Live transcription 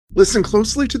Listen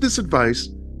closely to this advice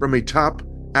from a top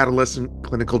adolescent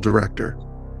clinical director.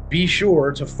 Be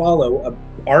sure to follow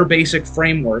our basic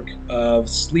framework of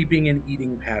sleeping and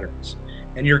eating patterns,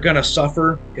 and you're going to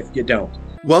suffer if you don't.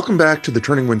 Welcome back to the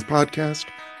Turning Winds podcast.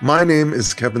 My name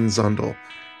is Kevin Zundel,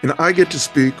 and I get to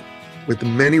speak with the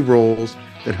many roles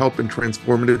that help in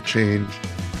transformative change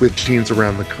with teens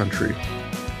around the country.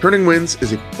 Turning Winds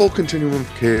is a full continuum of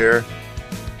care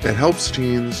that helps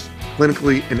teens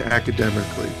clinically and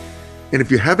academically. And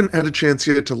if you haven't had a chance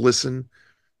yet to listen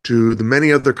to the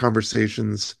many other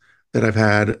conversations that I've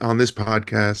had on this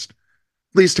podcast,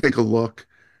 please take a look.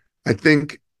 I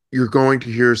think you're going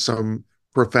to hear some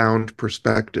profound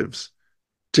perspectives.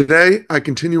 Today, I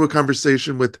continue a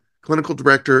conversation with clinical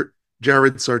director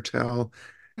Jared Sartell.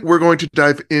 We're going to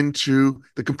dive into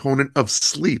the component of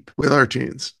sleep with our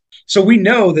teens. So we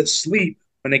know that sleep,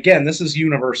 and again, this is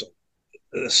universal,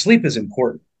 sleep is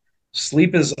important.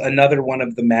 Sleep is another one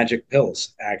of the magic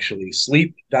pills, actually.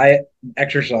 Sleep, diet,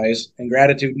 exercise, and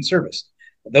gratitude and service.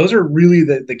 Those are really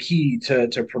the key to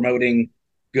promoting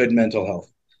good mental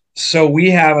health. So we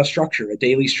have a structure, a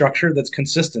daily structure that's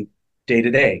consistent day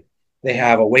to day. They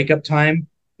have a wake up time,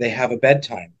 they have a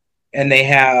bedtime, and they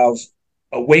have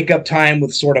a wake up time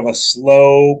with sort of a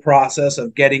slow process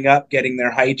of getting up, getting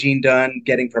their hygiene done,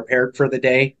 getting prepared for the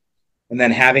day, and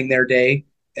then having their day.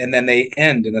 And then they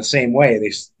end in the same way.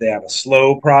 They have a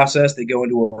slow process. They go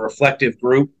into a reflective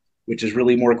group, which is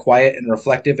really more quiet and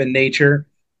reflective in nature.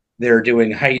 They're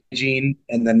doing hygiene,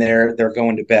 and then they're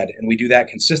going to bed. And we do that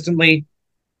consistently.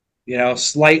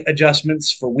 Slight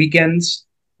adjustments for weekends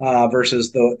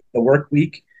versus the work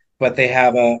week, but they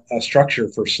have a structure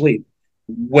for sleep.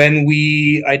 When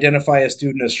we identify a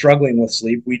student as struggling with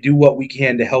sleep, we do what we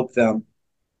can to help them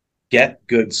get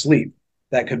good sleep.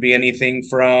 That could be anything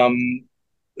from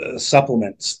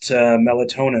supplements to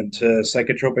melatonin to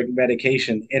psychotropic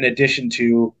medication, in addition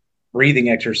to breathing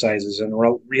exercises and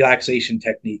relaxation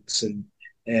techniques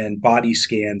and body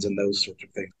scans and those sorts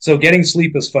of things. So getting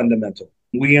sleep is fundamental.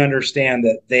 We understand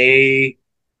that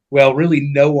really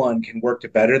no one can work to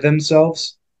better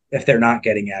themselves if they're not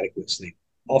getting adequate sleep.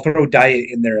 I'll throw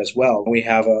diet in there as well. We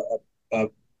have a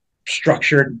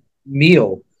structured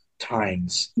meal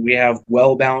times. We have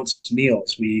well-balanced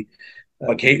meals. We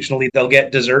occasionally they'll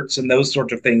get desserts and those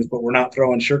sorts of things, but we're not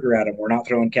throwing sugar at them. We're not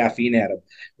throwing caffeine at them.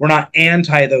 We're not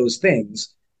anti those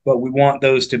things, but we want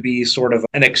those to be sort of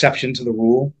an exception to the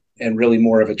rule and really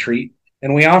more of a treat.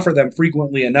 And we offer them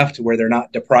frequently enough to where they're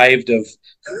not deprived of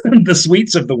the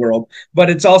sweets of the world,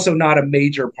 but it's also not a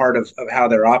major part of how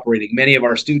they're operating. Many of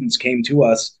our students came to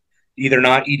us either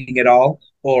not eating at all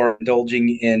or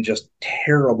indulging in just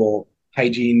terrible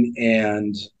hygiene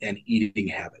and eating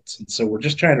habits. And so we're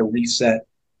just trying to reset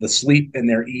the sleep and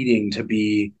their eating to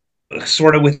be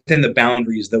sort of within the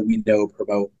boundaries that we know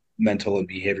promote mental and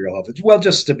behavioral health, as well,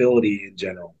 just stability in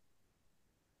general.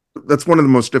 That's one of the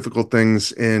most difficult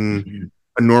things in Mm-hmm.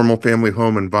 a normal family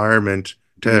home environment,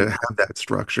 to Mm-hmm. have that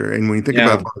structure. And when you think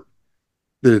Yeah, about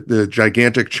the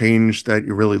gigantic change that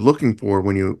you're really looking for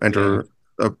when you yeah, enter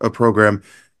a program,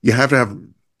 you have to have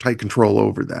tight control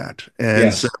over that.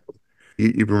 And so yes,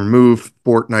 you remove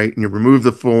Fortnite and you remove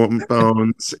the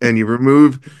phones and you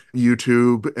remove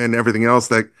YouTube and everything else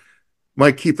that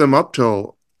might keep them up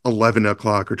till 11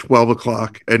 o'clock or 12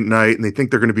 o'clock at night, and they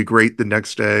think they're going to be great the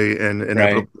next day, and right.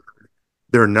 inevitably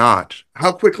they're not.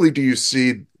 How quickly do you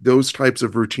see those types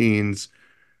of routines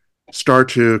start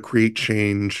to create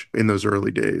change in those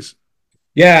early days?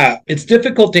 Yeah, it's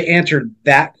difficult to answer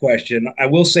that question. I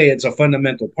will say it's a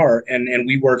fundamental part, and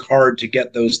we work hard to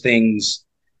get those things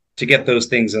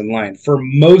in line. For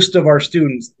most of our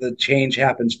students, the change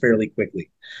happens fairly quickly,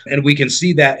 and we can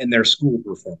see that in their school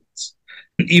performance.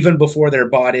 Even before they're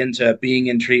bought into being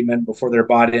in treatment, before they're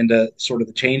bought into sort of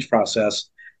the change process,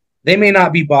 they may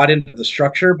not be bought into the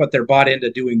structure, but they're bought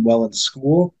into doing well in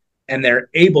school, and they're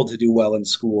able to do well in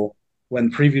school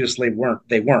when previously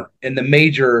they weren't. And the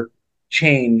major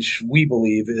change, we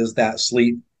believe, is that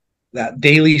sleep, that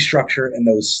daily structure, and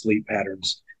those sleep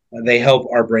patterns. They help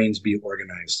our brains be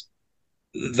organized.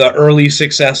 The early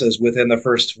successes within the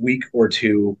first week or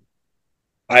two,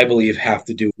 I believe, have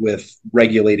to do with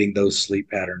regulating those sleep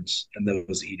patterns and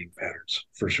those eating patterns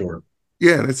for sure.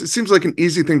 Yeah, and it seems like an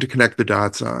easy thing to connect the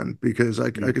dots on, because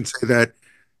I can say that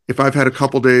if I've had a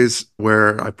couple days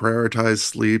where I prioritize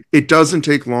sleep, it doesn't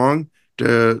take long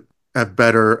to have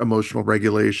better emotional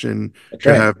regulation, That's to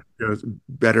right. have,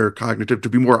 better cognitive, to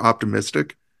be more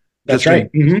optimistic, That's just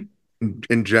right. Mm-hmm.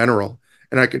 in general.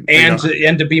 And I could, And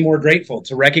to be more grateful,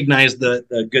 to recognize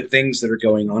the good things that are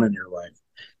going on in your life.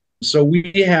 So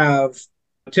we have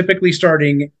typically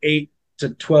starting 8 to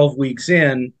 12 weeks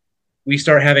in, we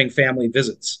start having family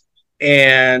visits.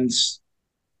 And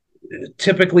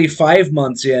typically 5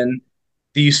 months in,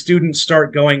 these students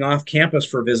start going off campus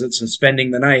for visits and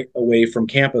spending the night away from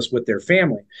campus with their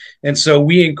family. And so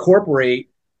we incorporate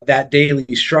that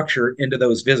daily structure into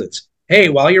those visits. Hey,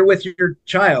 while you're with your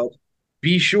child,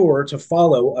 be sure to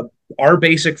follow our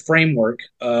basic framework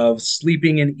of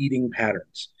sleeping and eating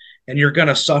patterns. And you're going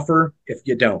to suffer if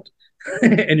you don't.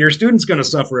 And your student's going to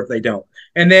suffer if they don't.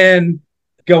 And then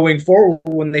going forward,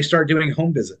 when they start doing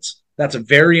home visits, that's a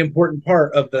very important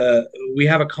part of we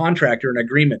have a contract or an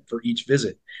agreement for each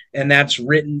visit. And that's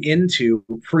written into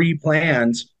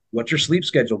pre-planned, what's your sleep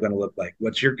schedule going to look like?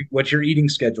 What's your eating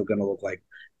schedule going to look like?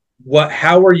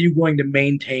 How are you going to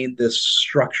maintain this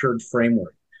structured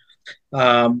framework?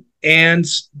 And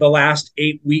the last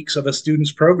 8 weeks of a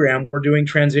student's program, we're doing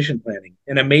transition planning.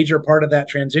 And a major part of that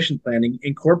transition planning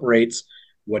incorporates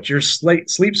what's your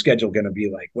sleep schedule going to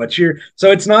be like?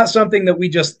 So it's not something that we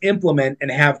just implement and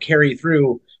have carry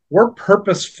through. We're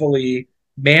purposefully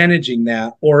managing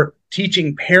that, or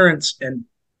teaching parents and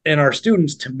our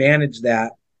students to manage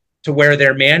that, to where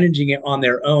they're managing it on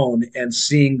their own and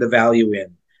seeing the value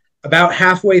in. About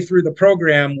halfway through the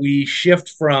program, we shift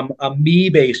from a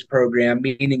me-based program,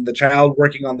 meaning the child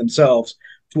working on themselves,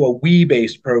 to a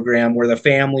we-based program where the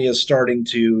family is starting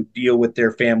to deal with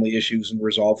their family issues and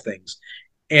resolve things,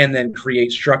 and then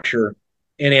create structure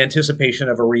in anticipation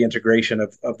of a reintegration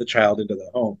of the child into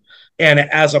the home. And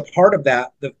as a part of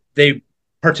that, they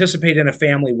participate in a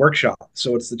family workshop.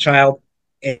 So it's the child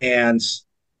and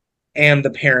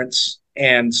the parents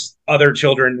and other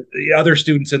children, other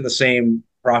students in the same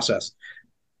process.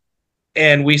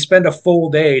 And we spend a full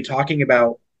day talking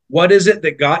about what is it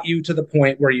that got you to the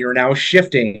point where you're now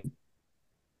shifting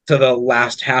to the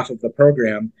last half of the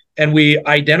program. And we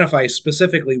identify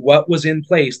specifically what was in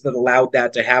place that allowed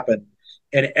that to happen.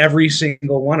 And every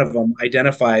single one of them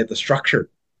identify the structure,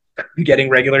 getting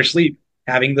regular sleep,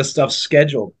 having this stuff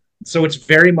scheduled. So it's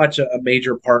very much a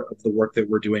major part of the work that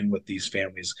we're doing with these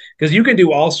families, because you can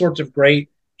do all sorts of great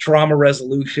trauma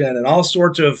resolution and all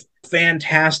sorts of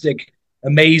fantastic,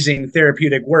 amazing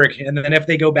therapeutic work. And then if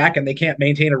they go back and they can't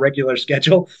maintain a regular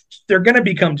schedule, they're going to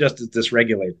become just as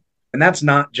dysregulated. And that's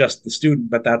not just the student,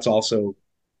 but that's also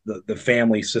the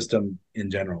family system in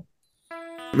general.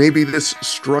 Maybe this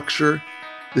structure,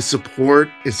 this support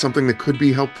is something that could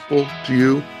be helpful to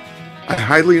you. I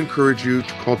highly encourage you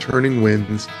to call Turning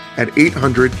Winds at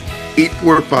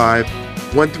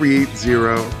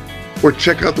 800-845-1380 or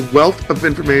check out the wealth of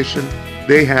information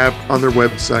they have on their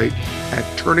website at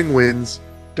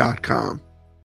turningwinds.com.